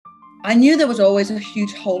I knew there was always a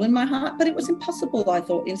huge hole in my heart, but it was impossible, I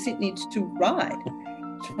thought, in Sydney to ride.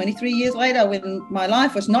 23 years later, when my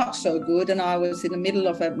life was not so good and I was in the middle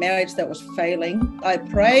of a marriage that was failing, I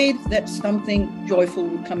prayed that something joyful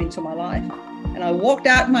would come into my life. And I walked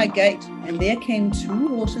out my gate and there came two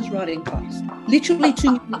horses riding past, literally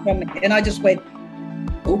 2 meters from me. And I just went,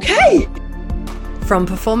 okay. From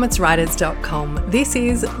performanceriders.com, this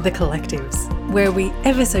is The Collectives, where we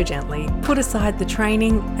ever so gently put aside the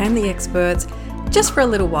training and the experts just for a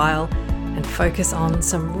little while and focus on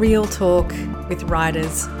some real talk with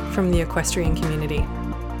riders from the equestrian community.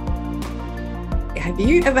 Have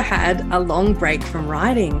you ever had a long break from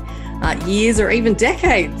riding, years or even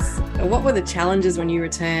decades? What were the challenges when you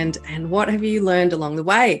returned and what have you learned along the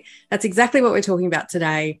way? That's exactly what we're talking about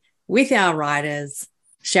today with our riders,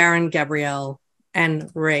 Sharon, Gabrielle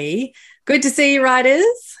and Ree. Good to see you,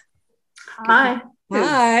 riders. Hi.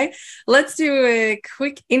 Hi. Let's do a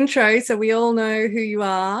quick intro so we all know who you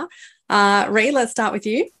are. Ree, let's start with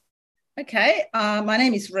you. Okay, my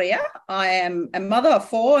name is Ria. I am a mother of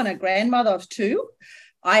 4 and a grandmother of 2.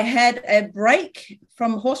 I had a break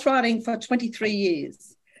from horse riding for 23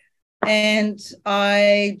 years and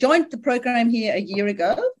I joined the program here a year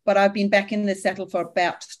ago, but I've been back in the saddle for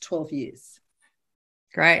about 12 years.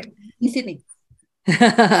 Great. In Sydney.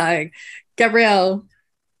 Gabrielle.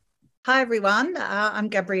 Hi, everyone. I'm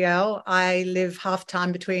Gabrielle. I live half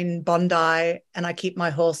time between Bondi and I keep my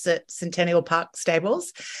horse at Centennial Park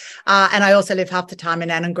Stables. And I also live half the time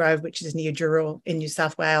in Annan Grove, which is near Dural in New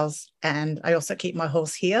South Wales. And I also keep my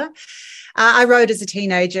horse here. I rode as a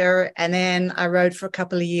teenager and then I rode for a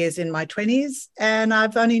couple of years in my 20s. And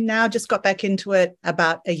I've only now just got back into it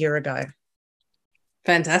about a year ago.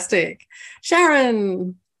 Fantastic.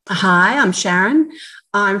 Sharon. Hi, I'm Sharon.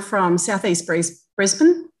 I'm from Southeast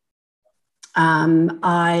Brisbane.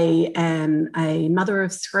 I am a mother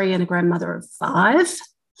of 3 and a grandmother of 5.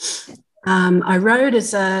 I rode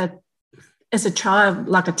as a child,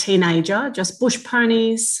 like a teenager, just bush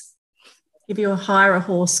ponies, hire a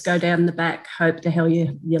horse, go down the back, hope the hell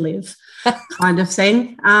you live kind of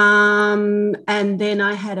thing. And then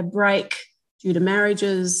I had a break due to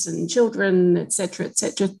marriages and children, et cetera,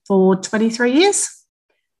 for 23 years.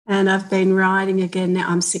 And I've been riding again now.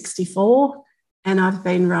 I'm 64. And I've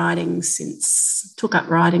been riding took up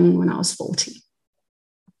riding when I was 40.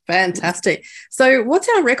 Fantastic. So what's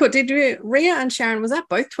our record? Did Ria and Sharon, was that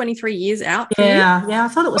both 23 years out? Yeah, I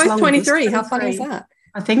thought it was both 23. How funny is that?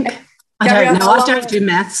 I think. I don't know. I don't do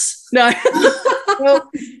maths. No. Well,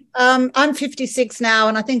 I'm 56 now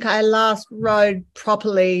and I think I last rode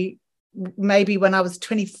properly maybe when I was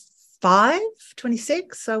 25,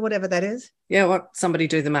 26, so whatever that is. Yeah, somebody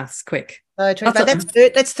do the maths quick.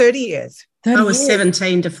 That's 30 years. I was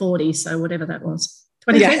 17 to 40, so whatever that was.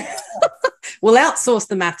 23. Yeah. We'll outsource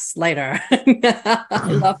the maths later. I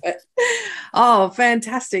love it. Oh,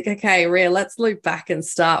 fantastic. Okay, Ria, let's loop back and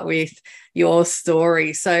start with your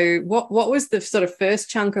story. So what was the sort of first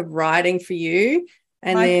chunk of riding for you?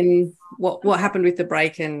 And then what happened with the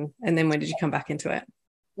break and then when did you come back into it?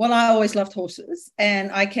 Well, I always loved horses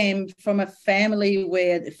and I came from a family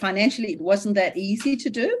where financially it wasn't that easy to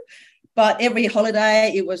do, but every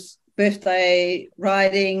holiday it was birthday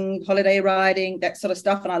riding, holiday riding, that sort of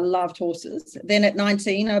stuff. And I loved horses. Then at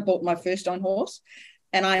 19, I bought my first own horse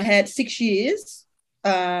and I had 6 years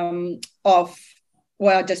I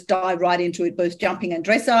just dived right into it, both jumping and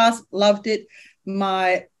dressage, loved it.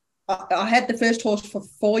 I had the first horse for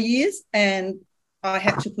 4 years and I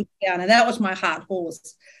had to put it down and that was my heart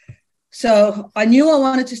horse. So I knew I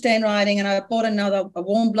wanted to stay in riding and I bought a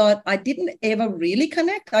warm blood. I didn't ever really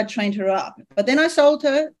connect. I trained her up. But then I sold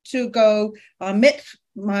her to go. I met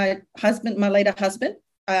my later husband,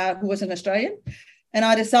 who was an Australian, and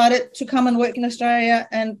I decided to come and work in Australia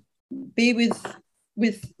and be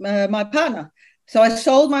with my partner. So I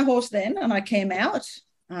sold my horse then and I came out.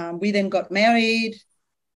 We then got married.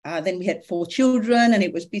 Then we had 4 children and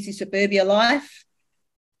it was busy suburbia life.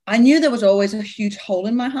 I knew there was always a huge hole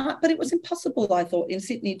in my heart, but it was impossible, I thought, in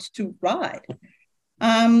Sydney to ride.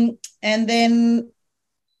 And then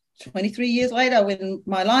 23 years later, when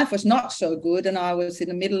my life was not so good and I was in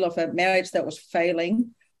the middle of a marriage that was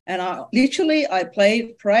failing, and I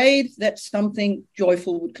prayed that something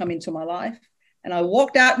joyful would come into my life. And I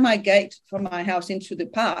walked out my gate from my house into the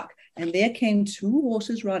park and there came 2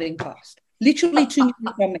 horses riding past, literally 2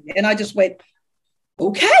 meters from me. And I just went,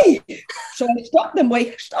 okay. So I stopped them.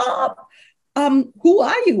 Wait, stop. Who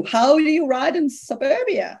are you? How do you ride in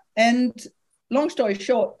suburbia? And long story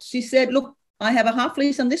short, she said, look, I have a half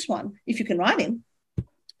lease on this one, if you can ride him.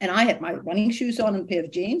 And I had my running shoes on and a pair of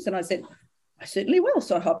jeans. And I said, I certainly will.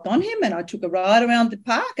 So I hopped on him and I took a ride around the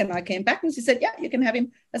park, and I came back and she said, yeah, you can have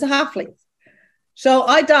him as a half lease. So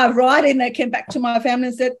I dived right in. I came back to my family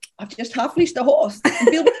and said, I've just half leased a horse.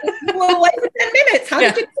 And Bill, you were away for 10 minutes. How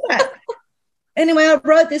did you do that? Anyway, I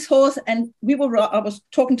rode this horse, and I was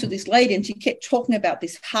talking to this lady, and she kept talking about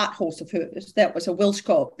this heart horse of hers that was a Welsh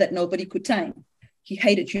colt that nobody could tame. He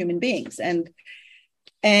hated human beings.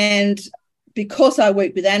 And because I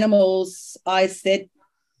work with animals, I said,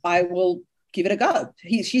 I will give it a go.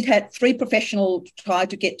 She'd had 3 professionals try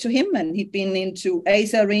to get to him, and he'd been into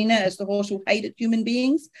Ace Arena as the horse who hated human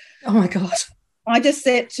beings. Oh, my God. I just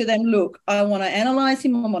said to them, look, I want to analyze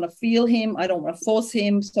him. I want to feel him. I don't want to force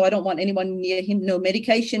him. So I don't want anyone near him. No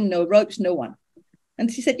medication, no ropes, no one.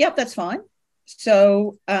 And she said, yep, that's fine.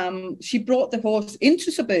 So she brought the horse into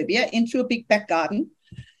suburbia, into a big back garden.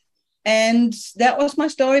 And that was my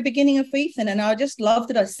story beginning of Ethan. And I just loved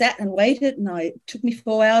it. I sat and waited, and it took me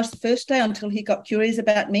 4 hours the first day until he got curious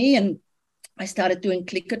about me. And I started doing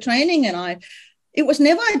clicker training, and it was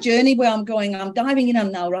never a journey where I'm diving in,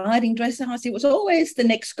 I'm now riding dressage. It was always the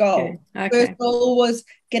next goal. Okay. First goal was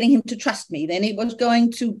getting him to trust me. Then it was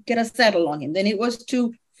going to get a saddle on him. Then it was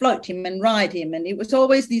to float him and ride him. And it was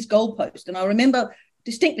always these goalposts. And I remember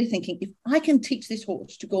distinctly thinking, if I can teach this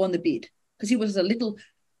horse to go on the bid, because he was a little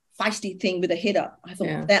feisty thing with a head up, I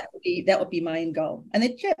thought that would be my end goal. And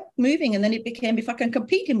it kept moving. And then it became, if I can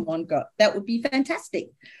compete in one go, that would be fantastic.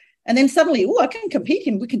 And then suddenly, I can compete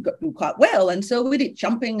him. We can do quite well. And so we did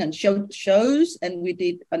jumping and shows, and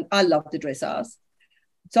I love the dressage.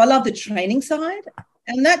 So I love the training side.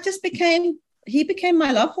 And that just he became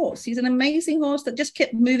my love horse. He's an amazing horse that just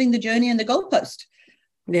kept moving the journey and the goalpost.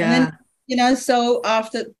 Yeah. And then, so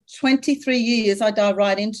after 23 years, I dived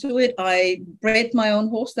right into it. I bred my own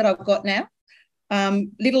horse that I've got now.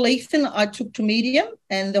 Little Ethan, I took to medium,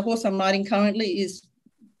 and the horse I'm riding currently is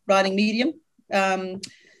riding medium.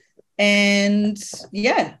 And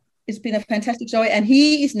yeah, it's been a fantastic story. And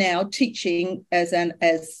he is now teaching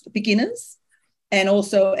as beginners, and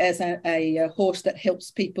also as a horse that helps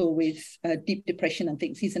people with deep depression and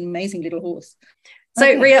things. He's an amazing little horse. So,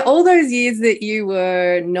 okay. Ria, all those years that you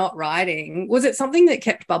were not riding, was it something that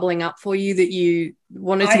kept bubbling up for you that you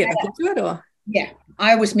wanted to get back into it, or? Yeah,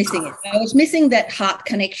 I was missing it. I was missing that heart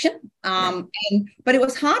connection. But it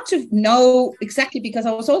was hard to know exactly, because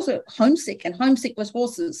I was also homesick, and homesick was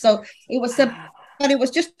horses. So it was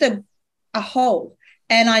just a hole.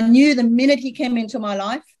 And I knew the minute he came into my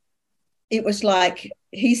life, it was like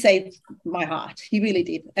he saved my heart. He really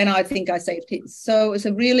did. And I think I saved his. So it was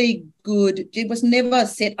it was never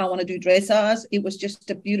set, I want to do dressage. It was just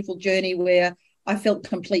a beautiful journey where I felt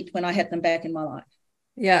complete when I had them back in my life.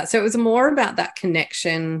 Yeah. So it was more about that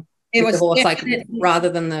connection with the horse, rather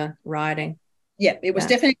than the riding. Yeah, it was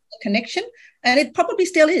definitely a connection. And it probably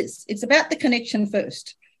still is. It's about the connection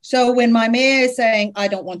first. So when my mare is saying, I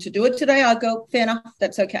don't want to do it today, I go, fair enough,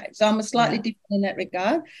 that's okay. So I'm slightly different in that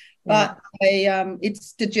regard. But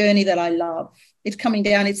it's the journey that I love. It's coming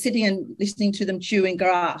down, it's sitting and listening to them chewing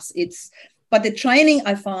grass. But the training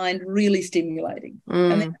I find really stimulating.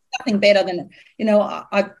 And there's nothing better than,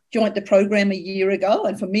 I joined the program a year ago,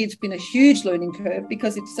 and for me it's been a huge learning curve,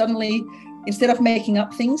 because it's suddenly, instead of making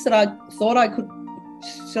up things that I thought I could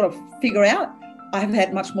sort of figure out, I've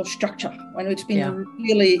had much more structure, and it's been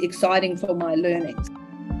really exciting for my learnings.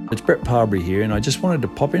 It's Brett Parbury here, and I just wanted to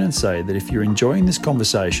pop in and say that if you're enjoying this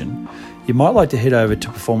conversation, you might like to head over to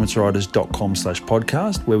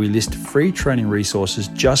performanceriders.com/podcast, where we list free training resources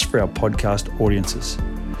just for our podcast audiences.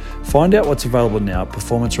 Find out what's available now at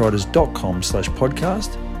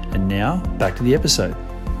performanceriders.com/podcast. And now back to the episode.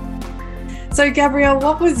 So Gabrielle,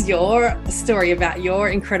 what was your story about your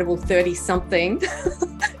incredible 30-something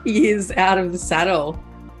years out of the saddle?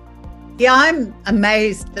 Yeah, I'm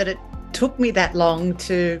amazed that it took me that long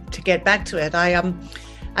to get back to it. I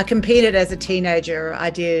competed as a teenager. I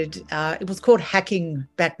did, it was called hacking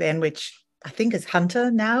back then, which I think is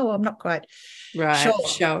hunter now. I'm not quite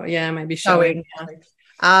sure. Maybe showing.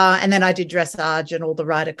 And then I did dressage and all the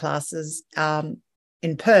rider classes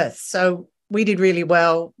in Perth. So we did really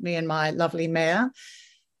well, me and my lovely mare.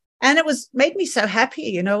 And it made me so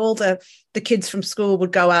happy. All the kids from school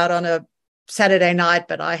would go out on a Saturday night,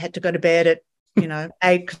 but I had to go to bed at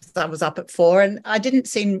 8 because I was up at 4, and I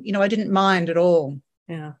didn't mind at all.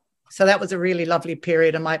 Yeah. So that was a really lovely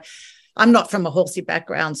period. And I'm not from a horsey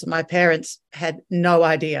background, so my parents had no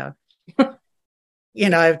idea,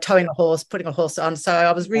 towing a horse, putting a horse on. So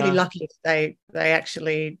I was really lucky they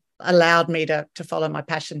actually allowed me to follow my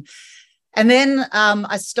passion. And then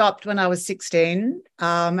I stopped when I was 16,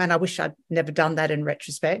 and I wish I'd never done that in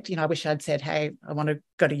retrospect. I wish I'd said, hey, I want to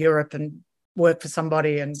go to Europe and work for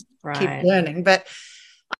somebody and keep Right. learning. But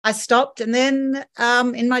I stopped, and then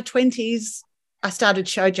in my 20s, I started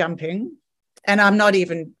show jumping, and I'm not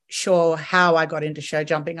even sure how I got into show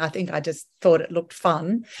jumping. I think I just thought it looked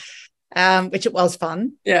fun, which it was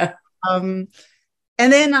fun. Yeah. And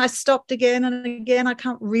then I stopped again and again. I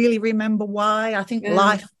can't really remember why. I think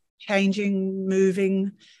life changing,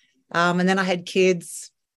 moving. And then I had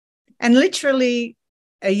kids. And literally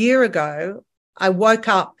a year ago, I woke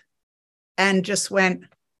up and just went,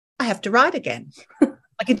 I have to ride again.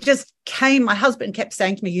 Like it just came. My husband kept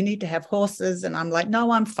saying to me, you need to have horses. And I'm like,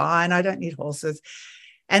 no, I'm fine. I don't need horses.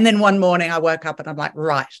 And then one morning I woke up and I'm like,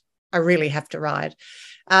 right, I really have to ride.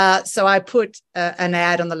 So I put an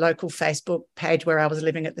ad on the local Facebook page where I was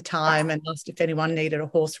living at the time and asked if anyone needed a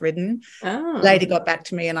horse ridden. Oh. The lady got back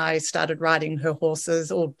to me and I started riding her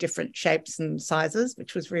horses, all different shapes and sizes,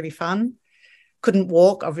 which was really fun. Couldn't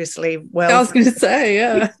walk, obviously. Well, I was going to say,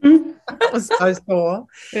 yeah. I was so sore.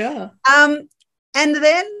 Yeah. And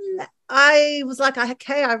then I was like,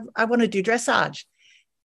 okay, I want to do dressage.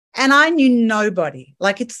 And I knew nobody.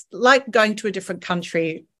 Like it's like going to a different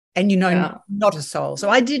country and not a soul. So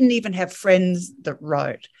I didn't even have friends that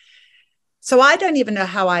rode. So I don't even know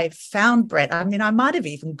how I found Brett. I mean, I might have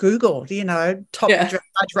even Googled, top dressage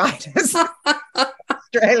riders,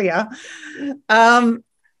 Australia. And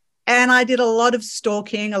I did a lot of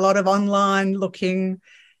stalking, a lot of online looking.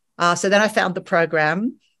 So then I found the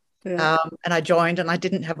program and I joined, and I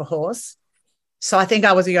didn't have a horse. So I think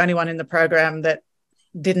I was the only one in the program that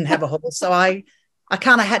didn't have a horse. So I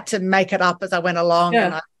kind of had to make it up as I went along,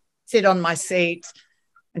 and I sit on my seat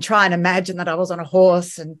and try and imagine that I was on a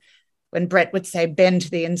horse. And when Brett would say bend to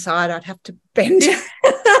the inside, I'd have to bend to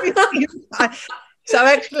the inside. So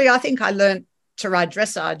actually, I think I learned to ride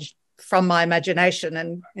dressage from my imagination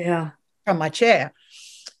and from my chair.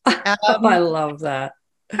 I love that.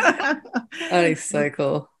 That is so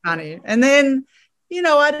cool. Funny. And then,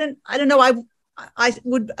 I don't know. I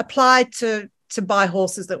would apply to buy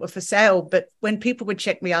horses that were for sale, but when people would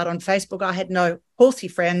check me out on Facebook, I had no horsey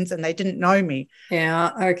friends and they didn't know me.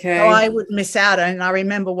 Yeah, okay. So I would miss out. And I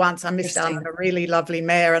remember once I missed out on a really lovely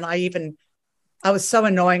mare, and I was so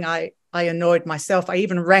annoying. I annoyed myself. I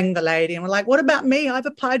even rang the lady and was like, what about me? I've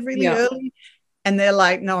applied really early. And they're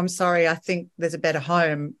like, no, I'm sorry. I think there's a better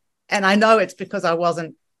home. And I know it's because I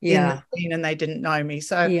wasn't in the scene and they didn't know me.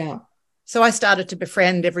 So I started to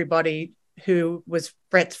befriend everybody who was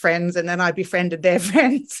Brett's friends, and then I befriended their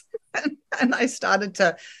friends. And I started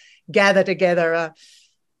to gather together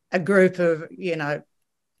a group of,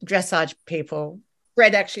 dressage people.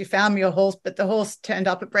 Brett actually found me a horse, but the horse turned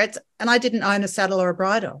up at Brett's and I didn't own a saddle or a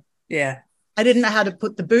bridle. Yeah. I didn't know how to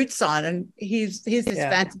put the boots on, and here's this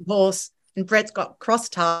fancy horse, and Brett's got cross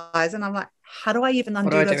ties, and I'm like, how do I even undo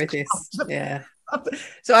what do I those do with this? cross? Yeah.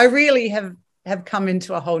 So I really have come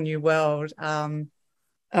into a whole new world.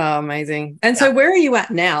 Oh, amazing. And so where are you at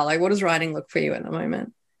now? Like, what does riding look for you at the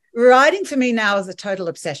moment? Riding for me now is a total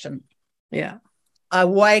obsession. Yeah. I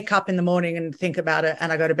wake up in the morning and think about it, and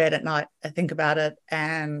I go to bed at night. I think about it,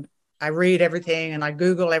 and I read everything, and I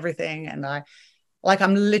Google everything, and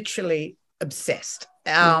I'm literally obsessed.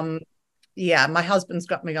 My husband's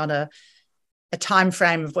got me on a time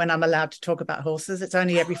frame of when I'm allowed to talk about horses. It's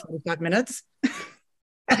only every 45 minutes.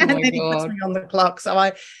 And then he puts me on the clock. So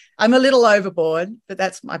I'm a little overboard, but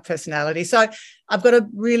that's my personality. So I've got a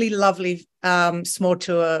really lovely small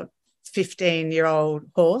tour 15-year-old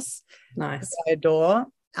horse. Nice. I adore.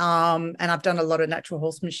 And I've done a lot of natural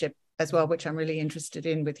horsemanship as well, which I'm really interested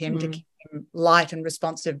in with him to keep him light and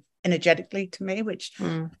responsive energetically to me, which I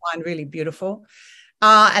find really beautiful.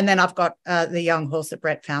 And then I've got the young horse that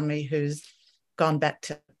Brett found me, who's gone back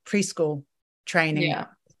to preschool training,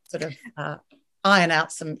 sort of iron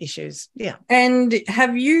out some issues. Yeah. And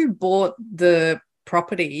have you bought the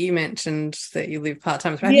property? You mentioned that you live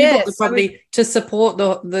part-time. Have you bought the property to support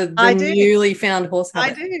the newly found horse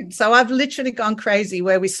habit? I did. So I've literally gone crazy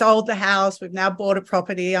where we sold the house. We've now bought a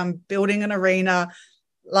property. I'm building an arena.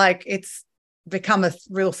 Like, it's become a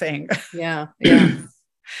real thing. Yeah. Yeah.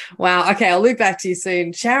 Wow. Okay, I'll loop back to you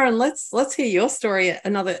soon. Sharon, let's hear your story.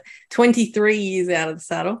 Another 23 years out of the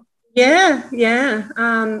saddle. Yeah.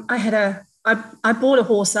 I bought a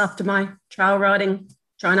horse after my trail riding,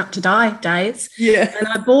 trying up to die days. Yeah. And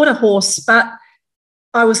I bought a horse, but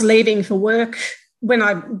I was leaving for work when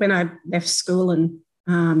I left school and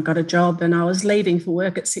got a job, and I was leaving for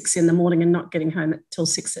work at 6 a.m. and not getting home until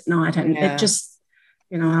 6 p.m. And it just,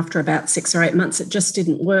 after about 6 or 8 months, it just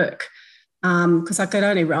didn't work. Because I could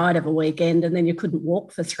only ride every weekend, and then you couldn't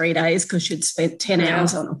walk for 3 days because you'd spent 10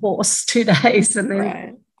 hours on a horse 2 days, and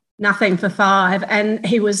then nothing for 5. And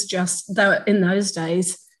he was just, though in those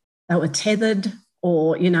days, they were tethered,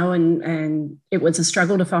 or, you know, and it was a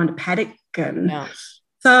struggle to find a paddock. And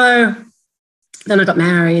so then I got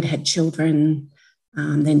married, had children,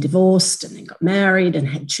 then divorced, and then got married and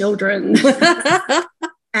had children.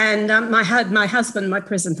 And my husband, my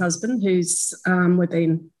present husband, who's we've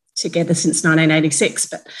been together since 1986,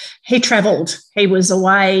 but he travelled. He was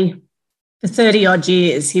away for 30 odd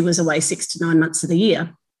years. He was away 6 to 9 months of the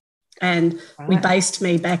year. And we based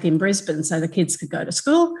me back in Brisbane so the kids could go to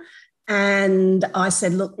school. And I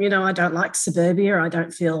said, look, you know, I don't like suburbia. I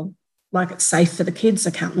don't feel like it's safe for the kids.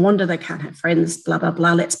 They can't wander. They can't have friends, blah, blah,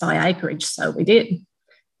 blah. Let's buy acreage. So we did,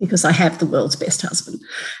 because I have the world's best husband.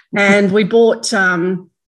 And we bought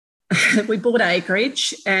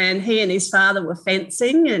acreage, and he and his father were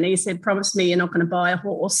fencing, and he said, promise me you're not going to buy a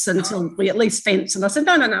horse until we at least fence. And I said,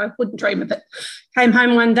 no, I wouldn't dream of it. Came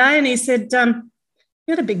home one day and he said,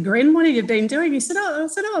 you had a big grin. What have you been doing? He said,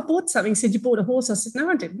 I bought something. He said, you bought a horse? I said, no,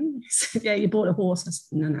 I didn't. He said, yeah, you bought a horse. I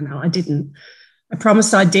said, no, I didn't. I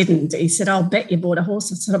promised I didn't. He said, I'll bet you bought a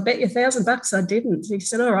horse. I said, I'll bet you $1,000 I didn't. He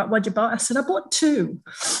said, all right, what'd you buy? I said, I bought 2.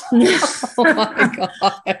 Oh my God.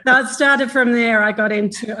 So it started from there. I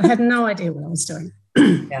had no idea what I was doing.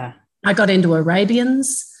 Yeah. I got into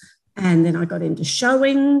Arabians, and then I got into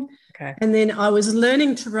showing. Okay. And then I was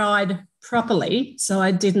learning to ride properly, so I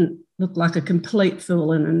didn't look like a complete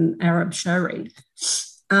fool in an Arab show ring.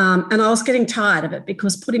 And I was getting tired of it,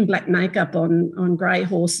 because putting black makeup on grey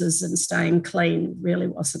horses and staying clean really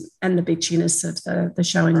wasn't, and the bitchiness of the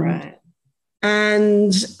showing ring.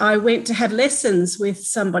 And I went to have lessons with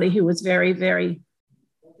somebody who was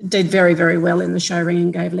did very, very well in the show ring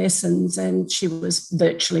and gave lessons, and she was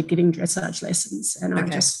virtually giving dressage lessons, and I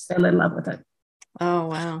just fell in love with it. Oh,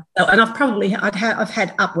 wow. So, and I've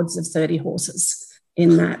had upwards of 30 horses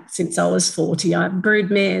in that since I was 40. I brewed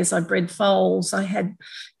mares, I bred foals, I had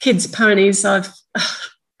kids' ponies, I've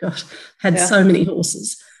had so many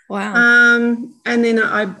horses. Wow. And then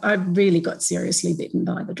I really got seriously bitten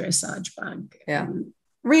by the dressage bug. Yeah.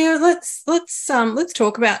 Ria, let's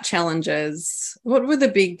talk about challenges. What were the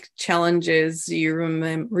big challenges you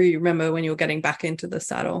remember when you were getting back into the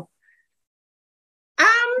saddle?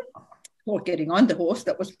 Well, getting on the horse,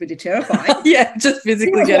 that was pretty terrifying. Yeah, just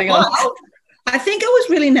physically getting on. I think I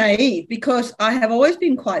was really naive, because I have always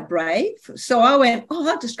been quite brave. So I went,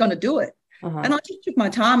 I'm just going to do it. And I just took my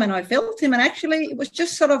time, and I felt him. And actually, it was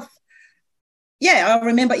just sort of, I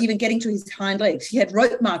remember even getting to his hind legs. He had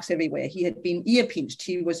rope marks everywhere. He had been ear pinched.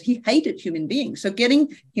 He hated human beings. So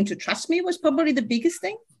getting him to trust me was probably the biggest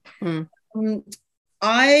thing.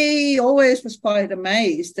 I always was quite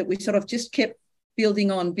amazed that we sort of just kept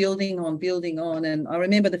building on. And I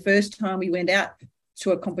remember the first time we went out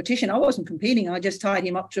to a competition, I wasn't competing, I just tied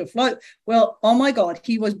him up to a float. Well, oh my God,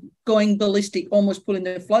 he was going ballistic, almost pulling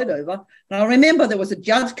the float over. And I remember there was a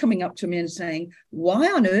judge coming up to me and saying,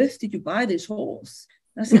 why on earth did you buy this horse?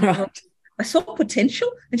 And I said, I saw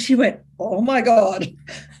potential. And she went, oh my God.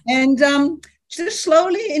 And just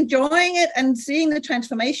slowly enjoying it and seeing the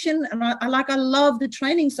transformation. And I love the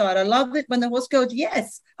training side. I love it when the horse goes,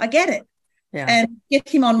 yes, I get it. Yeah. And get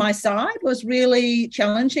him on my side was really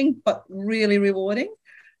challenging, but really rewarding.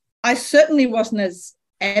 I certainly wasn't as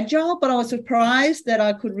agile, but I was surprised that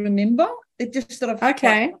I could remember. It just sort of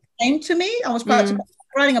came to me. I was quite surprised.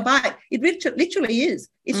 Riding a bike, it literally is.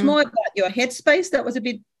 It's more about your headspace. That was a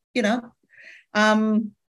bit,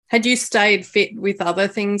 Had you stayed fit with other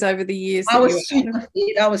things over the years? I was super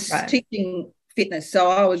fit. I was teaching fitness, so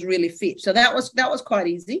I was really fit. So that was quite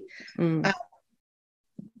easy.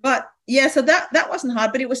 But yeah, so that wasn't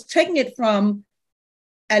hard, but it was taking it from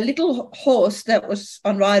a little horse that was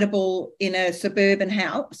unrideable in a suburban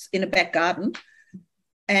house in a back garden.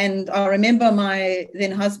 And I remember my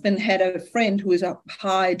then husband had a friend who was a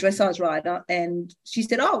high dressage rider, and she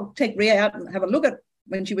said, oh, take Ria out and have a look at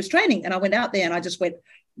when she was training. And I went out there and I just went,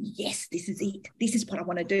 yes, this is it. This is what I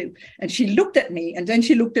want to do. And she looked at me, and then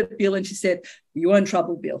she looked at Bill and she said, you're in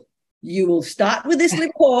trouble, Bill. You will start with this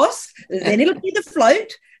little horse, then it'll be the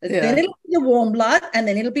float, then it'll be the warm blood, and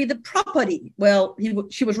then it'll be the property. Well,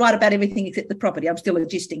 she was right about everything except the property. I'm still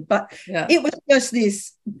adjusting. But it was just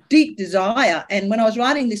this deep desire. And when I was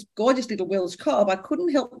riding this gorgeous little Welsh cob, I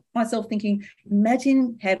couldn't help myself thinking,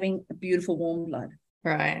 imagine having a beautiful warm blood.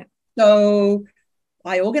 Right. So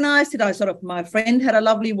I organised it. My friend had a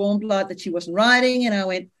lovely warm blood that she wasn't riding, and I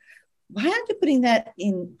went, why aren't you putting that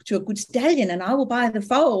into a good stallion and I will buy the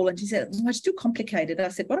foal? And she said, it's too complicated. I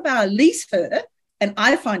said, what about I lease her and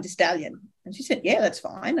I find a stallion? And she said, yeah, that's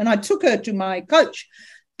fine. And I took her to my coach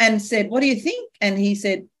and said, what do you think? And he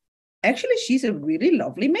said, actually, she's a really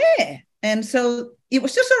lovely mare. And so it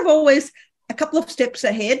was just sort of always a couple of steps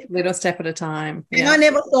ahead. Little step at a time. And I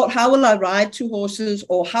never thought, how will I ride 2 horses,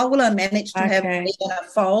 or how will I manage to have a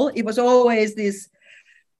foal? It was always this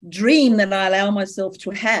dream that I allow myself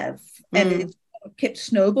to have. And it kept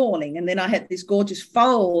snowballing. And then I had this gorgeous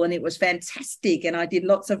foal, and it was fantastic. And I did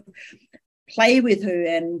lots of play with her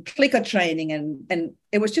and clicker training, and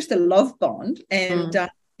it was just a love bond. And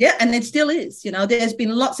and it still is. You know, there's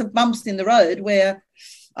been lots of bumps in the road where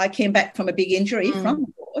I came back from a big injury from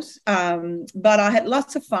the horse, but I had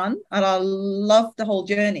lots of fun, and I loved the whole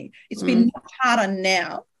journey. It's been much harder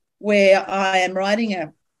now, where I am riding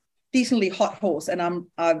a decently hot horse, and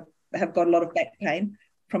I have got a lot of back pain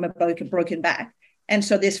from a broken back. And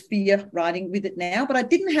so there's fear riding with it now, but I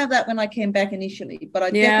didn't have that when I came back initially. But I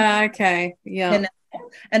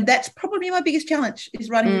and that's probably my biggest challenge, is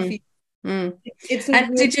riding with fear.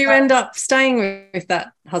 And did you end up staying with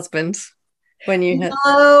that husband when you had?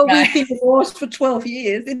 No, we've been divorced for 12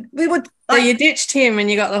 years. We would. So you ditched him and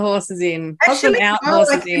you got the horses in. Actually, husband out,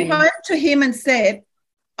 horses in. I went to him and said,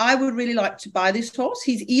 I would really like to buy this horse.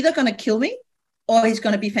 He's either going to kill me or he's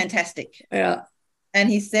going to be fantastic. Yeah. And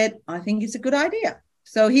he said, I think it's a good idea.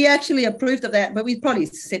 So he actually approved of that, but we probably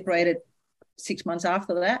separated 6 months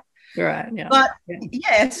after that. Right. Yeah. But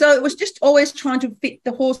so it was just always trying to fit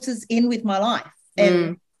the horses in with my life.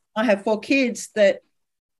 And I have 4 kids that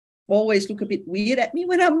always look a bit weird at me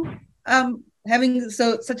when I'm having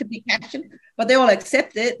such a big passion, but they all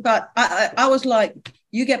accept it. But I was like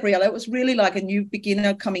you, Gabriella, it was really like a new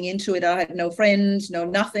beginner coming into it. I had no friends, no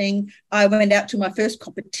nothing. I went out to my first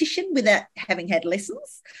competition without having had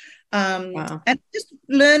lessons. And just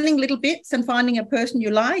learning little bits and finding a person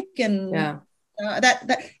you like, and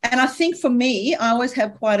that and I think for me, I always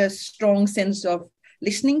have quite a strong sense of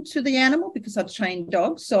listening to the animal, because I've trained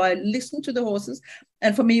dogs, so I listened to the horses.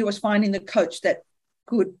 And for me, it was finding the coach that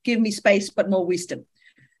could give me space but more wisdom.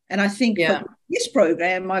 And I think for this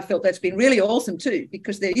program, I felt that's been really awesome too,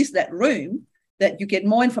 because there is that room that you get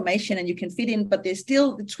more information and you can fit in, but there's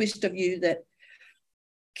still the twist of you that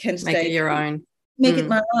can make it your own. Make it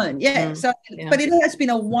my own. So but it has been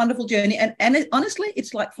a wonderful journey, and honestly,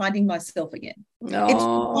 it's like finding myself again. It's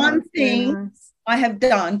one thing I have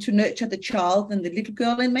done to nurture the child and the little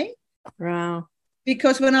girl in me. Wow.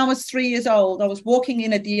 Because when I was 3 years old, I was walking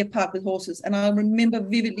in a deer park with horses, and I remember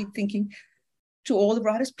vividly thinking to all the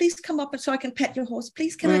riders, please come up so I can pat your horse.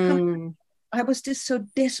 Please, can I come? I was just so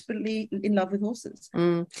desperately in love with horses.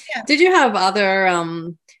 Did you have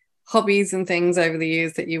other hobbies and things over the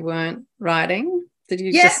years that you weren't riding? Did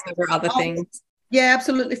you just discover other things? Yeah,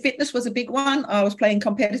 absolutely. Fitness was a big one. I was playing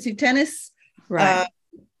competitive tennis. Right.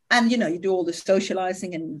 And, you know, you do all the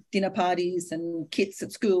socializing and dinner parties and kits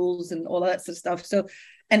at schools and all that sort of stuff. So,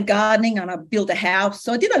 and gardening, and I built a house.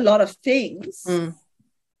 So I did a lot of things.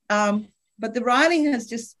 But the riding has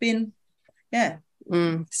just been,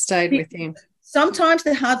 stayed with you. Sometimes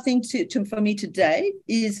the hard thing for me today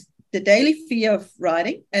is the daily fear of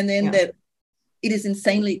riding, and then that it is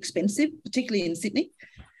insanely expensive, particularly in Sydney,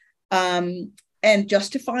 and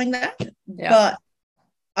justifying that. But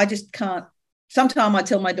I just can't. Sometimes I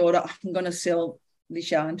tell my daughter, I'm going to sell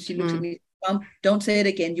Lisha, and she looks at me, Mum, don't say it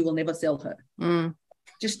again. You will never sell her.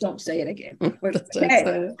 Just don't say it again.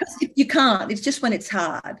 You can't. It's just when it's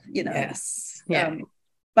hard, you know. Yes. Yeah.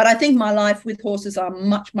 But I think my life with horses are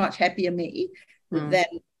much, much happier me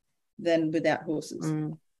than without horses.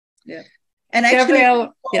 Yeah. And actually,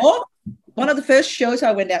 Gabrielle, one of the first shows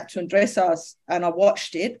I went out to in dressage, and I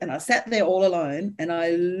watched it, and I sat there all alone, and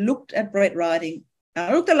I looked at Brett riding.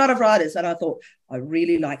 I looked at a lot of riders, and I thought, I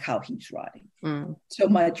really like how he's riding. So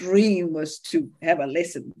my dream was to have a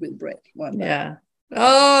lesson with Brett one day. Yeah.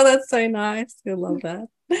 Oh, that's so nice. I love that.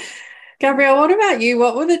 Gabrielle, what about you?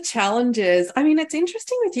 What were the challenges? I mean, it's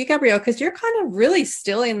interesting with you, Gabrielle, because you're kind of really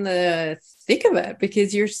still in the thick of it,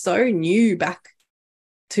 because you're so new back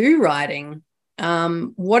to riding.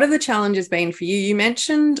 What have the challenges been for you? You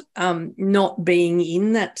mentioned not being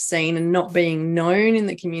in that scene and not being known in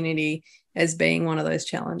the community as being one of those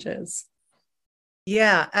challenges.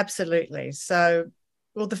 Yeah, absolutely. So,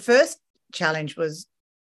 well, the first challenge was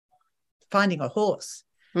finding a horse.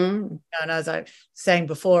 And as I was saying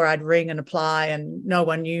before, I'd ring and apply, and no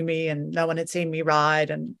one knew me, and no one had seen me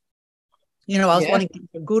ride. And, you know, I was wanting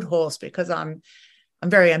a good horse, because I'm a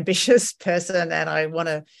very ambitious person, and I want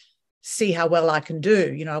to see how well I can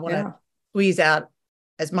do. You know, I want to squeeze out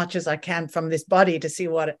as much as I can from this body to see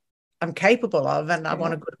what I'm capable of, and I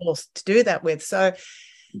want a good horse to do that with. So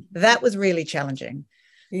that was really challenging.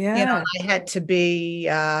 Yeah. You know, I had to be,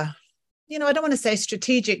 you know, I don't want to say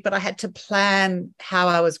strategic, but I had to plan how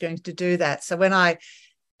I was going to do that. So when I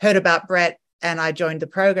heard about Brett and I joined the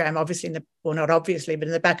program, obviously not obviously, but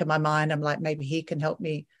in the back of my mind, I'm like, maybe he can help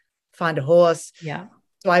me find a horse. Yeah.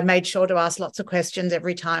 So I made sure to ask lots of questions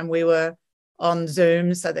every time we were on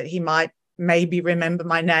Zoom so that he might maybe remember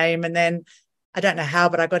my name. And then I don't know how,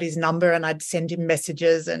 but I got his number and I'd send him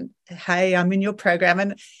messages and, hey, I'm in your program.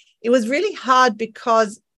 And it was really hard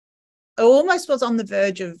because I almost was on the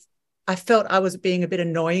verge of, I felt I was being a bit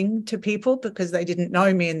annoying to people because they didn't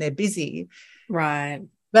know me and they're busy. Right.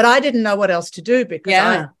 But I didn't know what else to do because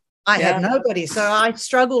I Yeah. had nobody. So I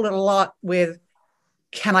struggled a lot with,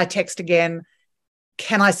 can I text again?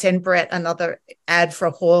 Can I send Brett another ad for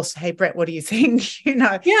a horse? Hey, Brett, what do you think?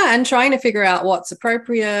 Yeah, and trying to figure out what's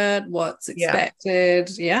appropriate, what's expected.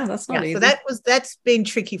 Yeah, that's not easy. So that's been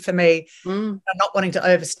tricky for me. Mm. Not wanting to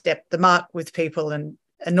overstep the mark with people and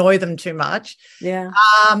annoy them too much. Yeah.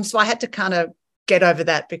 So I had to kind of get over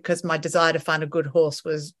that because my desire to find a good horse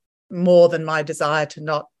was more than my desire to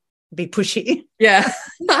not be pushy. Yeah.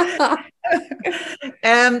 So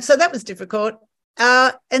that was difficult.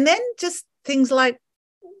 And then just things like,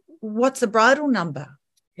 what's a bridle number?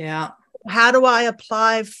 Yeah. How do I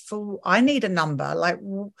apply for, I need a number. Like,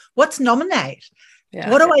 what's nominate?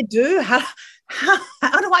 Yeah. What do I do? How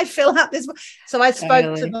do I fill out this? So I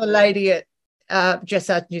spoke to the lady at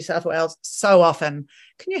Dressage New South Wales so often.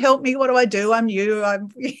 Can you help me? What do I do? I'm new.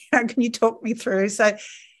 Can you talk me through? So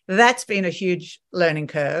that's been a huge learning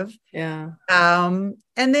curve. Yeah. And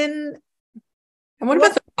then. And what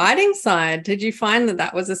about the riding side? Did you find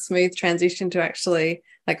that was a smooth transition to actually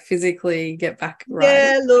like physically get back riding?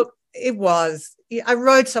 Yeah, look, it was. I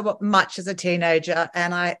rode so much as a teenager,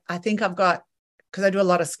 and I think I've got, because I do a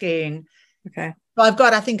lot of skiing. Okay. So I've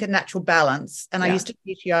got, I think, a natural balance. And I used to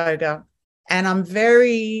teach yoga, and I'm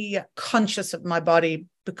very conscious of my body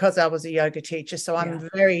because I was a yoga teacher. So I'm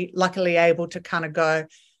very luckily able to kind of go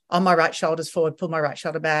on my right shoulder's forward, pull my right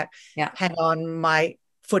shoulder back, hang on, my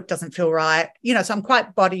foot doesn't feel right, so I'm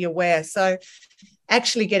quite body aware. So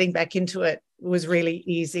actually getting back into it was really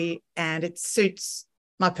easy, and it suits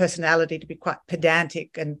my personality to be quite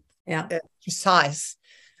pedantic and precise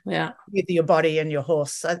with your body and your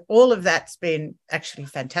horse. So all of that's been actually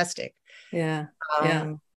fantastic. Oh,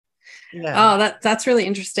 that's really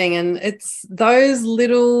interesting. And it's those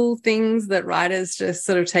little things that riders just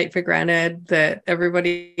sort of take for granted that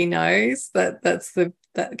everybody knows, that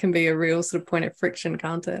can be a real sort of point of friction,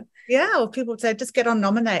 can't it? Yeah, well, people say, just get on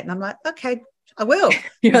Nominate. And I'm like, okay, I will.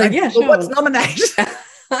 You're like, yeah, sure. What's Nominate?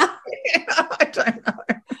 I don't know.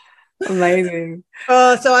 Amazing.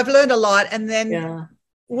 So I've learned a lot. And then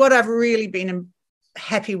what I've really been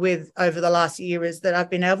happy with over the last year is that I've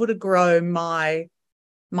been able to grow my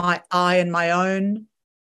eye and my own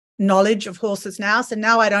knowledge of horses now. So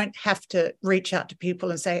now I don't have to reach out to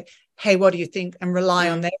people and say, hey, what do you think? And rely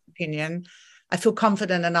on their opinion. I feel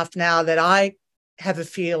confident enough now that I have a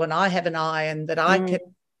feel and I have an eye, and that I can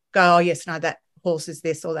go, oh, yes, no, that horse is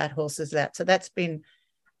this or that horse is that. So that's been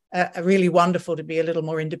a really wonderful to be a little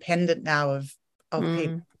more independent now of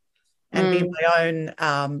people and be my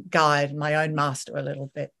own guide, my own master a little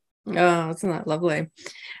bit. Oh, isn't that lovely?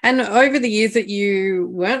 And over the years that you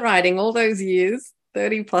weren't riding, all those years,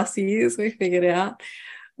 30 plus years, we figured out,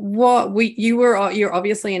 you're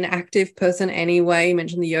obviously an active person anyway. You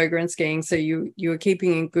mentioned the yoga and skiing, so you were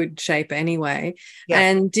keeping in good shape anyway. Yeah.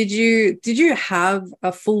 And did you have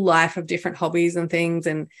a full life of different hobbies and things,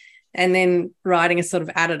 and then riding is sort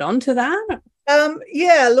of added on to that?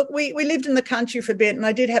 Look, we lived in the country for a bit, and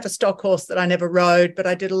I did have a stock horse that I never rode, but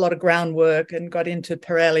I did a lot of groundwork and got into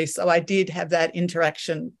Pirelli, so I did have that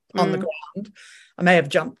interaction on the ground. I may have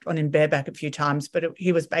jumped on him bareback a few times, but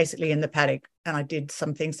he was basically in the paddock, and I did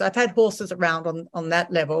some things. So I've had horses around on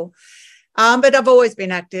that level. But I've always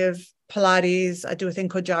been active. Pilates, I do a thing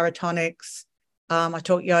called gyrotonics. I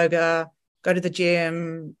taught yoga, go to the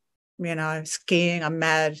gym, skiing, I'm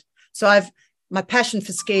mad. So my passion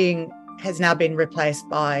for skiing has now been replaced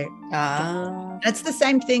by it's the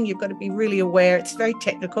same thing. You've got to be really aware. It's very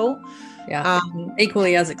technical.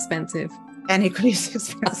 Equally as expensive. And equally as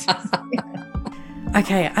expensive.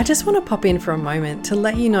 Okay, I just want to pop in for a moment to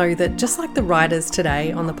let you know that just like the riders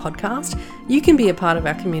today on the podcast, you can be a part of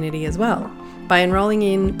our community as well by enrolling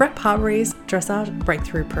in Brett Parbury's Dressage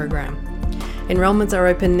Breakthrough Program. Enrollments are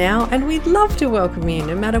open now, and we'd love to welcome you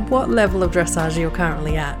no matter what level of dressage you're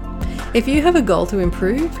currently at. If you have a goal to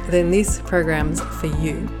improve, then this program's for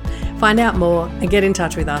you. Find out more and get in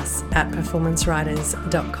touch with us at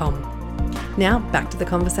performanceriders.com. Now back to the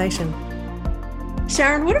conversation.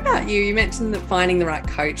 Sharon, what about you? You mentioned that finding the right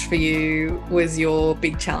coach for you was your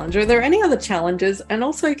big challenge. Are there any other challenges? And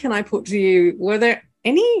also, can I put to you, were there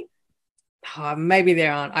any, maybe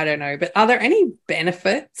there aren't, I don't know, but are there any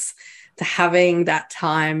benefits to having that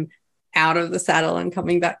time out of the saddle and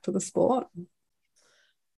coming back to the sport?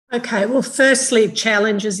 Okay, well, firstly,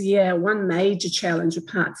 challenges. Yeah, one major challenge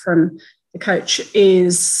apart from the coach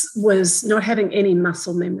was not having any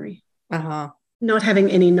muscle memory, not having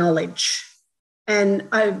any knowledge. And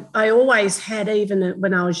I always had, even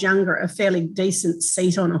when I was younger, a fairly decent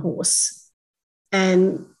seat on a horse.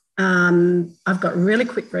 And I've got really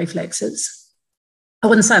quick reflexes. I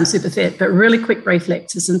wouldn't say I'm super fit, but really quick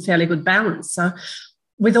reflexes and fairly good balance. So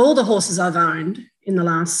with all the horses I've owned in the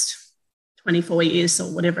last 24 years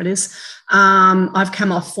or whatever it is, I've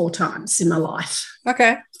come off 4 times in my life.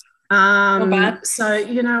 Okay. Not bad. So,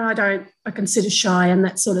 I consider shy and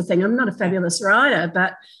that sort of thing. I'm not a fabulous rider,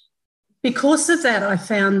 but because of that, I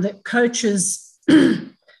found that coaches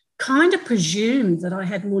kind of presumed that I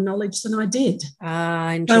had more knowledge than I did.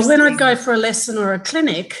 Interesting. So when I'd go for a lesson or a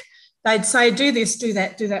clinic, they'd say, do this, do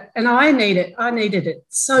that, do that. And I needed it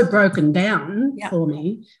so broken down for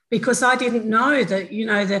me, because I didn't know that,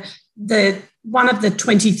 the one of the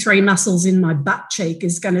 23 muscles in my butt cheek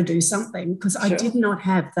is going to do something, because I did not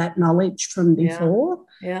have that knowledge from before.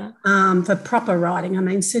 Yeah. For proper riding. I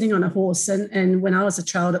mean, sitting on a horse, and when I was a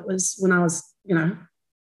child, it was when I was,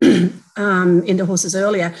 into horses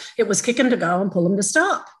earlier, it was kick them to go and pull them to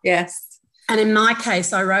stop. Yes. And in my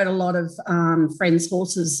case, I rode a lot of friends'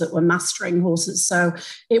 horses that were mustering horses. So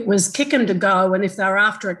it was kick them to go. And if they were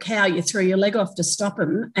after a cow, you threw your leg off to stop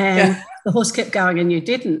them. And the horse kept going and you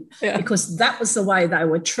didn't, because that was the way they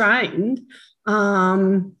were trained.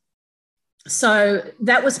 So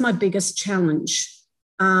that was my biggest challenge.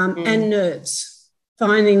 And nerves,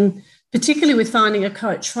 particularly with finding a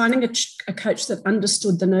coach that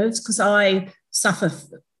understood the nerves, because I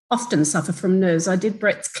often suffer from nerves. I did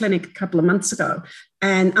Brett's clinic a couple of months ago,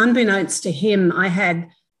 and unbeknownst to him, I had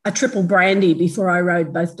a triple brandy before I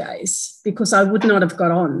rode both days, because I would not have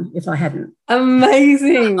got on if I hadn't.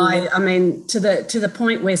 Amazing. I mean, to the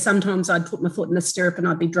point where sometimes I'd put my foot in the stirrup and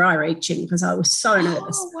I'd be dry reaching because I was so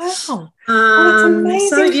nervous. Oh, wow. That's amazing,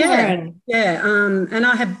 so Karen.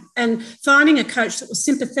 And finding a coach that was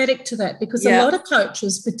sympathetic to that, because a lot of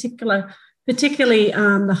coaches, particularly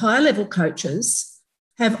the high level coaches,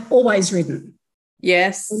 have always ridden.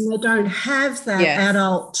 Yes. And they don't have that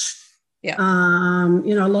adult. Yeah.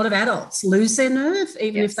 A lot of adults lose their nerve,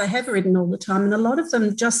 even if they have ridden all the time. And a lot of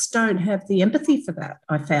them just don't have the empathy for that,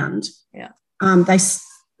 I found. Yeah. They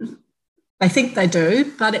think they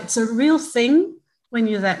do, but it's a real thing when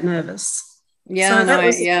you're that nervous. Yeah, so that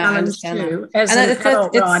was a challenge too, as an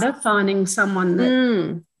adult rider, finding someone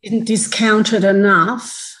that didn't discount it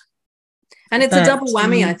enough. And it's a double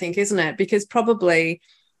whammy, I think, isn't it? Because probably,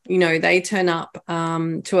 they turn up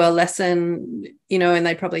to a lesson, and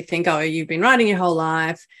they probably think, oh, you've been riding your whole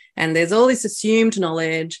life and there's all this assumed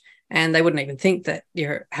knowledge, and they wouldn't even think that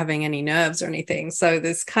you're having any nerves or anything. So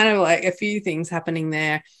there's kind of like a few things happening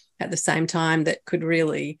there at the same time that could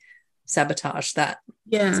really sabotage that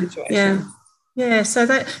situation. Yeah, so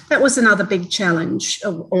that was another big challenge,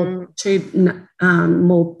 or two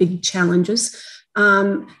more big challenges.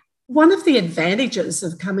 One of the advantages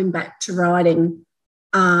of coming back to riding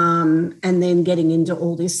and then getting into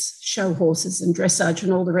all this show horses and dressage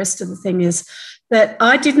and all the rest of the thing is that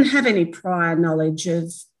I didn't have any prior knowledge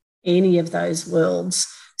of any of those worlds.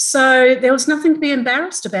 So there was nothing to be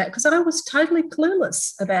embarrassed about, because I was totally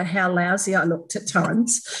clueless about how lousy I looked at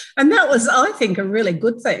times. And that was, I think, a really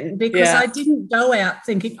good thing, because I didn't go out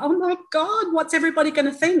thinking, oh, my God, what's everybody going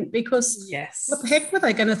to think? Because what the heck were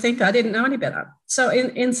they going to think? I didn't know any better. So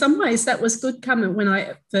in some ways that was good coming when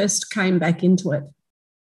I first came back into it.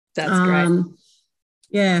 That's great.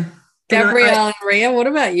 Yeah. Gabrielle and Ria, what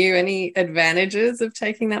about you? Any advantages of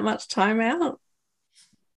taking that much time out?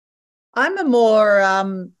 I'm a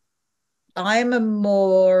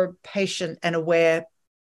more patient and aware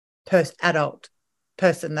adult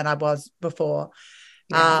person than I was before.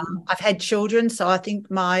 I've had children, so I think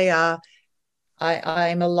I'm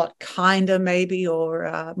a lot kinder, maybe,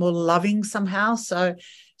 or more loving somehow. So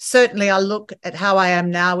certainly I look at how I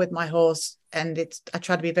am now with my horse, and I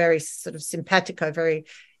try to be very sort of simpatico, very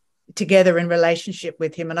together in relationship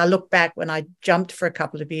with him. And I look back when I jumped for a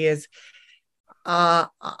couple of years,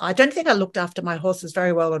 I don't think I looked after my horses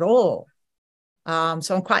very well at all.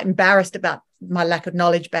 So I'm quite embarrassed about my lack of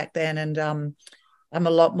knowledge back then, and I'm a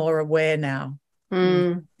lot more aware now.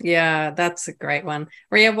 Yeah, that's a great one.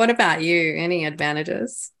 Ria, what about you? Any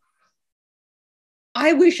advantages?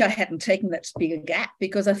 I wish I hadn't taken that bigger gap,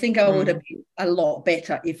 because I think I would have been a lot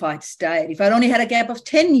better if I'd stayed. If I'd only had a gap of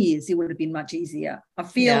 10 years, it would have been much easier. I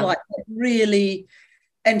feel like it really...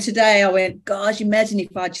 And today I went, gosh, imagine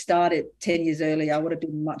if I'd started 10 years earlier, I would have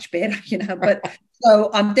been much better, But So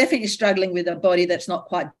I'm definitely struggling with a body that's not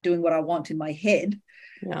quite doing what I want in my head.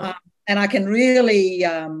 Yeah. And I can really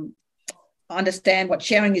understand what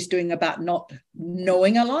Sharon is doing about not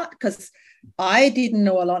knowing a lot, because I didn't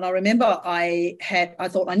know a lot. And I remember I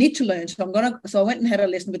thought I need to learn. So I went and had a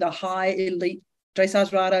lesson with a high elite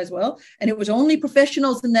dressage rider as well. And it was only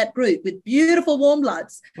professionals in that group with beautiful warm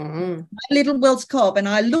bloods, my little Welsh cob. And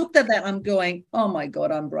I looked at that, I'm going, oh my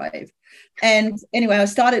God, I'm brave. And anyway, I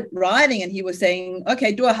started riding and he was saying,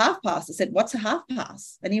 okay, do a half pass. I said, what's a half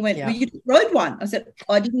pass? And he went, well, you rode one. I said,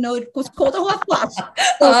 I didn't know it was called a half pass.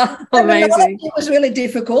 So amazing. It was really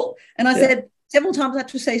difficult. And I said, several times I had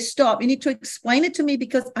to say, stop. You need to explain it to me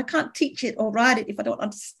because I can't teach it or write it if I don't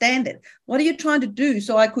understand it. What are you trying to do?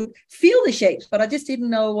 So I could feel the shapes, but I just didn't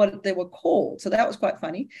know what they were called. So that was quite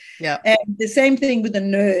funny. Yeah. And the same thing with the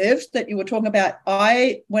nerves that you were talking about.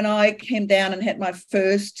 When I came down and had my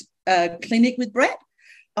first clinic with Brett,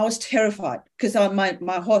 I was terrified because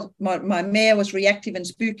my mare was reactive and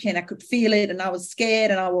spooky and I could feel it and I was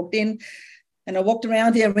scared, and I walked in. And I walked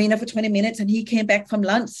around the arena for 20 minutes and he came back from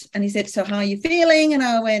lunch and he said, so how are you feeling? And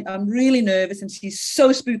I went, I'm really nervous. And she's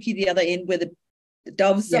so spooky the other end where the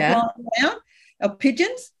doves are flying around, or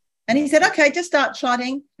pigeons. And he said, okay, just start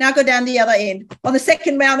trotting. Now go down the other end on the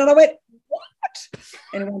second round. And I went, what?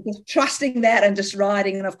 And I'm just trusting that and just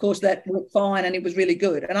riding. And of course that went fine and it was really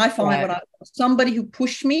good. And I find when somebody who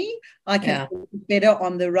pushed me, I can do better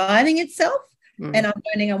on the riding itself. And I'm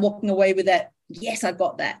learning, I'm walking away with that. Yes, I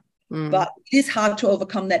got that. But it is hard to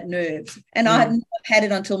overcome that nerves. And I hadn't had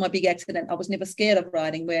it until my big accident. I was never scared of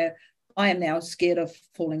riding, where I am now scared of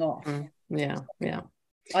falling off. Yeah.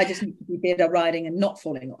 I just need to be better riding and not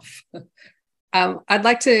falling off. I'd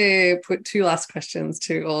like to put two last questions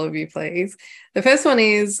to all of you, please. The first one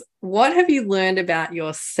is, what have you learned about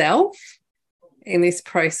yourself in this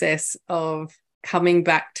process of coming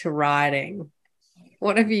back to riding?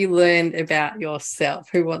 What have you learned about yourself?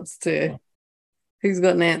 Who's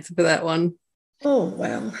got an answer for that one? Oh,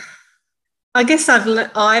 well, I guess I've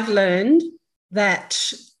learned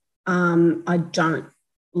that I don't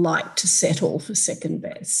like to settle for second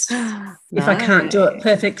best. If I can't do it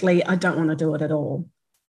perfectly, I don't want to do it at all.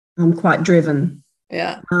 I'm quite driven.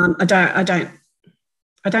 Yeah. I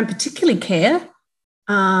don't particularly care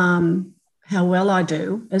how well I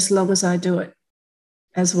do, as long as I do it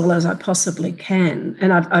as well as I possibly can.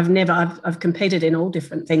 And I've competed in all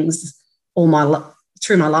different things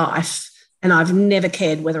through my life, and I've never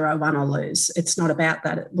cared whether I won or lose. It's not about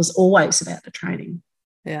that. It was always about the training.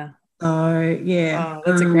 Yeah. So Oh,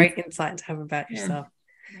 that's a great insight to have about yourself.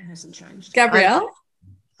 It hasn't changed. Gabrielle?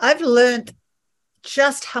 I've learned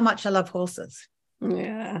just how much I love horses.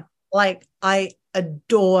 Yeah. Like, I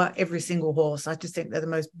adore every single horse. I just think they're the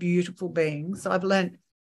most beautiful beings. So I've learned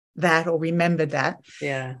that, or remembered that.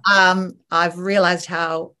 Yeah. I've realized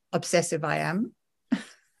how obsessive I am.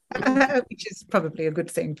 Which is probably a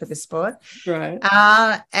good thing for this sport. Right.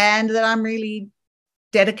 And that I'm really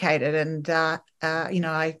dedicated, and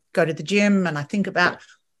I go to the gym and I think about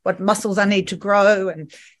what muscles I need to grow,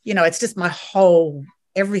 and it's just my whole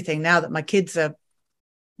everything. Now that my kids are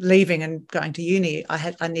leaving and going to uni,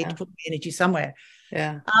 I need to put my energy somewhere.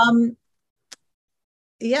 Yeah.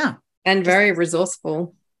 And very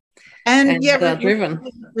resourceful. And driven.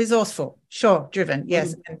 Resourceful. Sure, driven.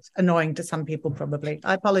 Yes. And annoying to some people, probably.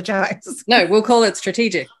 I apologize. No, we'll call it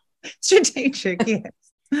strategic. Strategic, yes.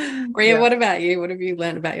 Ria, what about you? What have you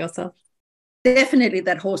learned about yourself? Definitely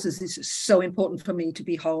that horses is so important for me to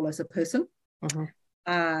be whole as a person.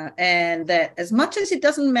 And that as much as it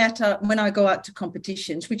doesn't matter when I go out to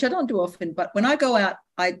competitions, which I don't do often, but when I go out,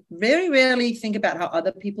 I very rarely think about how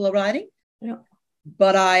other people are riding. Yeah.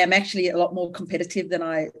 But I am actually a lot more competitive than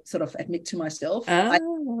I sort of admit to myself.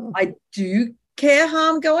 I do care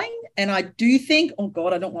how I'm going, and I do think, oh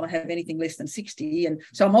God, I don't want to have anything less than 60. And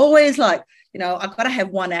so I'm always like, I've got to have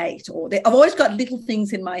 1.8, or I've always got little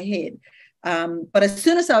things in my head. But as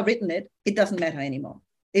soon as I've written it, it doesn't matter anymore.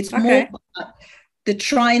 It's more about the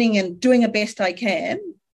training and doing the best I can.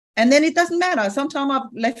 And then it doesn't matter. Sometimes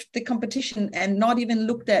I've left the competition and not even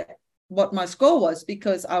looked at what my score was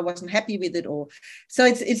because I wasn't happy with it. So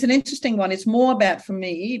it's an interesting one. It's more about, for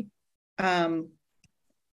me,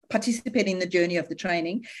 participating in the journey of the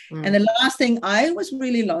training. And the last thing, I was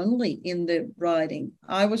really lonely in the riding.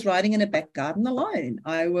 I was riding in a back garden alone.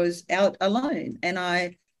 I was out alone. And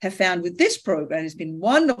I have found with this program, it's been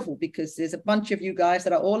wonderful because there's a bunch of you guys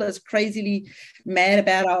that are all as crazily mad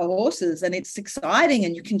about our horses, and it's exciting,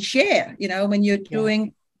 and you can share, when you're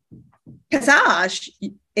doing passage,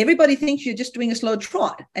 everybody thinks you're just doing a slow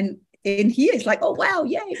trot, and in here it's like, oh wow,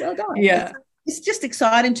 yay, well done. Yeah. it's just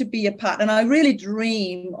exciting to be a part. And I really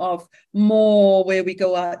dream of more where we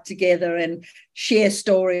go out together and share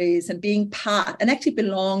stories and being part and actually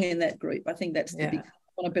belong in that group. I think that's the big, I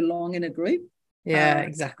want to belong in a group. Yeah,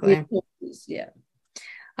 exactly. Yeah.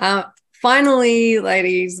 Finally,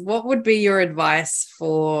 ladies, what would be your advice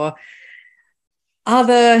for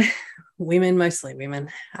other women, mostly women,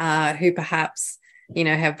 who perhaps, you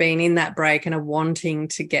know, have been in that break and are wanting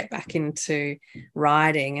to get back into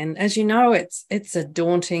riding? And as you know, it's a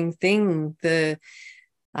daunting thing, the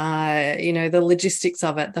you know, the logistics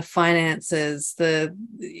of it, the finances,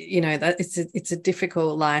 you know, that it's a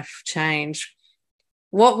difficult life change.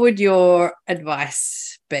 What would your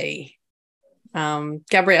advice be?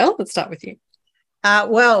 Gabrielle, let's start with you.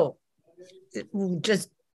 Well, just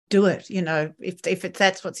do it. You know, if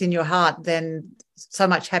that's what's in your heart, then so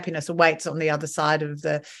much happiness awaits on the other side of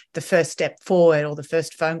the first step forward or the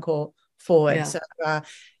first phone call forward. Yeah. So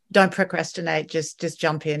don't procrastinate. Just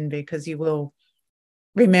jump in, because you will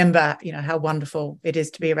remember, you know, how wonderful it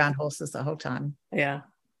is to be around horses the whole time. Yeah,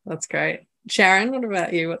 that's great. Sharon, what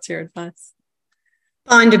about you? What's your advice?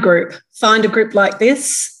 Find a group like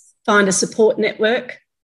this. Find a support network,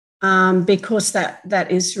 because that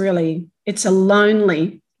is really, it's a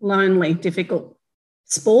lonely, difficult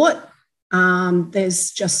sport.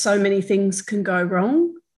 There's just so many things can go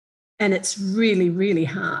wrong, and it's really, really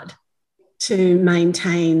hard to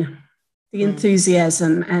maintain the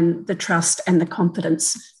enthusiasm and the trust and the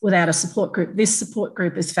confidence without a support group. This support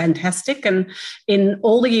group is fantastic, and in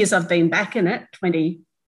all the years I've been back in it,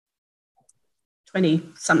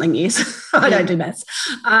 20-something years, I don't do maths.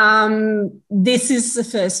 This is the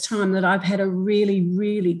first time that I've had a really,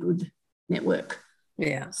 really good network,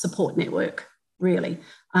 support network, really.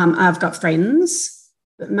 I've got friends,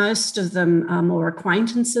 but most of them are more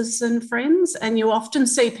acquaintances than friends, and you often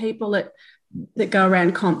see people that go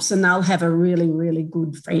around comps and they'll have a really, really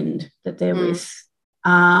good friend that they're with.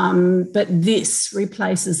 But this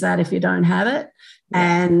replaces that if you don't have it,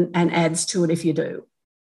 and adds to it if you do.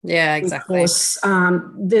 Yeah, exactly. Because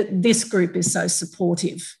this group is so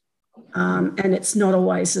supportive, and it's not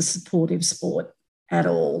always a supportive sport at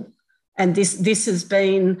all. And this has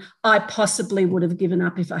been, I possibly would have given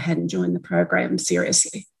up if I hadn't joined the program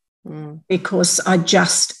seriously, because I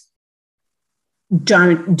just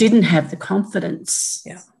didn't have the confidence,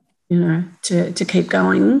 you know, to keep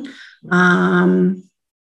going. And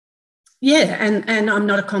I'm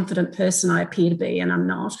not a confident person. I appear to be, and I'm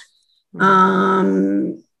not.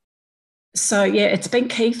 So, it's been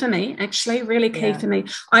key for me, actually, really key for me.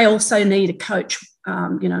 I also need a coach,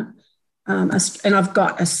 you know, and I've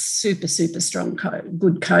got a super, super strong,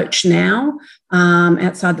 good coach now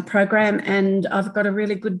outside the program, and I've got a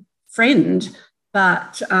really good friend,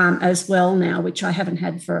 but as well now, which I haven't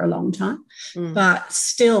had for a long time. But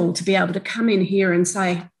still, to be able to come in here and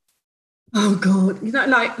say, oh, God, you know,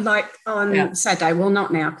 like on Saturday, well,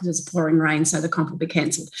 not now because it's pouring rain, so the comp will be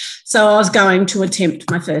cancelled. So I was going to attempt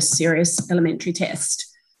my first serious elementary test,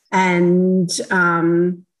 and,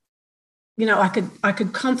 you know, I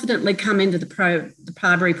could confidently come into the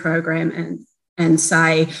Parbury program and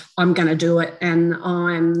say, I'm going to do it, and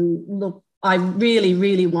I really,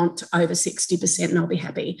 really want over 60% and I'll be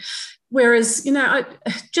happy. Whereas, you know,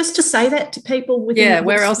 just to say that to people within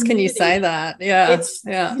where else can you say that? You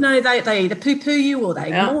know, they either poo-poo you or they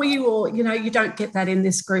ignore you, or, you know, you don't get that in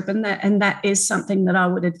this group. And that is something that I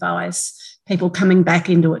would advise people coming back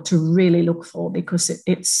into it to really look for, because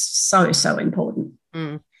it's so, so important.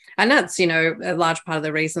 And that's, you know, a large part of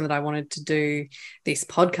the reason that I wanted to do this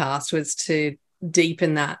podcast was to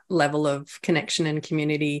deepen that level of connection and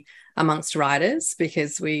community amongst riders,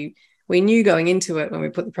 because we knew going into it when we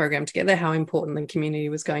put the program together how important the community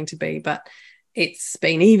was going to be, but it's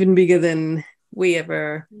been even bigger than we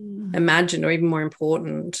ever imagined, or even more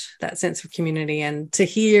important, that sense of community. And to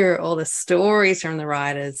hear all the stories from the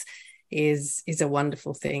riders is a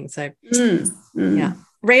wonderful thing. So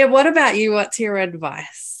Ria, what about you? What's your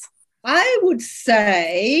advice? I would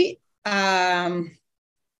say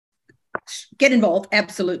get involved,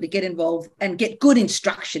 absolutely get involved, and get good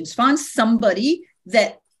instructions. Find somebody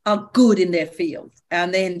that are good in their field,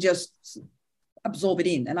 and then just absorb it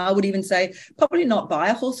in. And I would even say probably not buy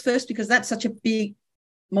a horse first, because that's such a big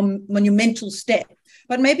monumental step,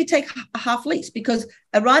 but maybe take a half lease, because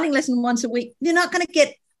a riding lesson once a week, you're not going to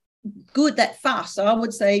get good that fast. So I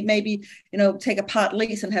would say maybe, you know, take a part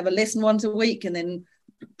lease and have a lesson once a week, and then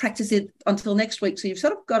practice it until next week. So you've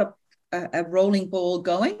sort of got a rolling ball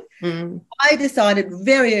going. I decided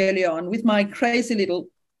very early on with my crazy little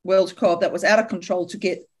Welsh cob that was out of control to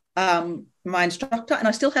get my instructor, and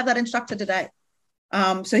I still have that instructor today.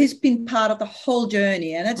 So he's been part of the whole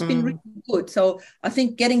journey, and it's been really good. So I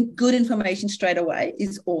think getting good information straight away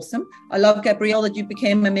is awesome. I love, Gabrielle, that you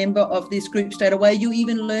became a member of this group straight away. You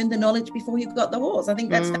even learned the knowledge before you got the horse. I think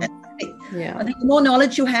that's fantastic. Yeah. I think the more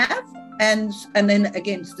knowledge you have, and then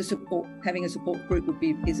again, the support, having a support group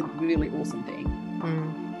is a really awesome thing.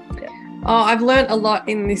 Oh, I've learned a lot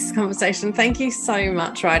in this conversation. Thank you so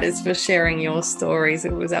much, Riders, for sharing your stories.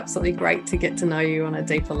 It was absolutely great to get to know you on a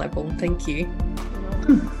deeper level. Thank you.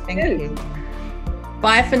 Thank you.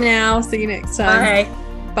 Bye for now. See you next time.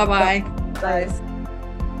 Bye. Bye-bye. Bye.